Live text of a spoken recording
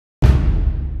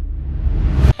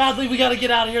Adley, we gotta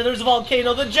get out of here. There's a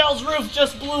volcano. The gel's roof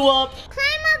just blew up.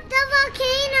 Climb up the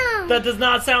volcano. That does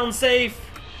not sound safe.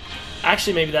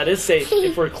 Actually, maybe that is safe.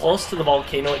 If we're close to the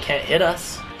volcano, it can't hit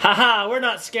us. Haha, we're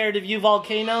not scared of you,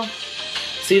 volcano.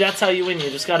 See, that's how you win.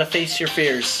 You just gotta face your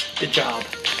fears. Good job.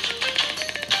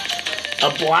 A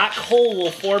black hole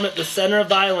will form at the center of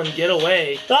the island. Get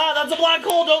away. Ah, that's a black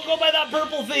hole. Don't go by that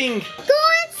purple thing. Go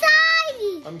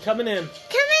inside. I'm coming in.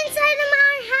 Come inside of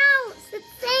our house.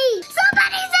 It's safe.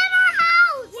 Somebody's in our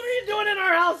house. What are you doing in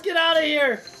our house? Get out of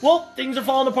here. Well, things are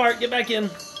falling apart. Get back in.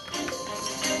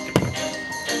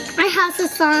 My house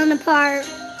is falling apart.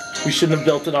 We shouldn't have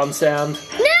built it on sand.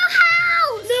 New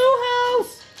house. New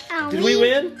house. Oh, Did we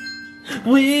win?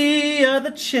 We are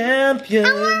the champions.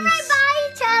 And we're right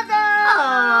by each other.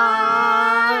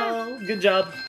 Oh, good job.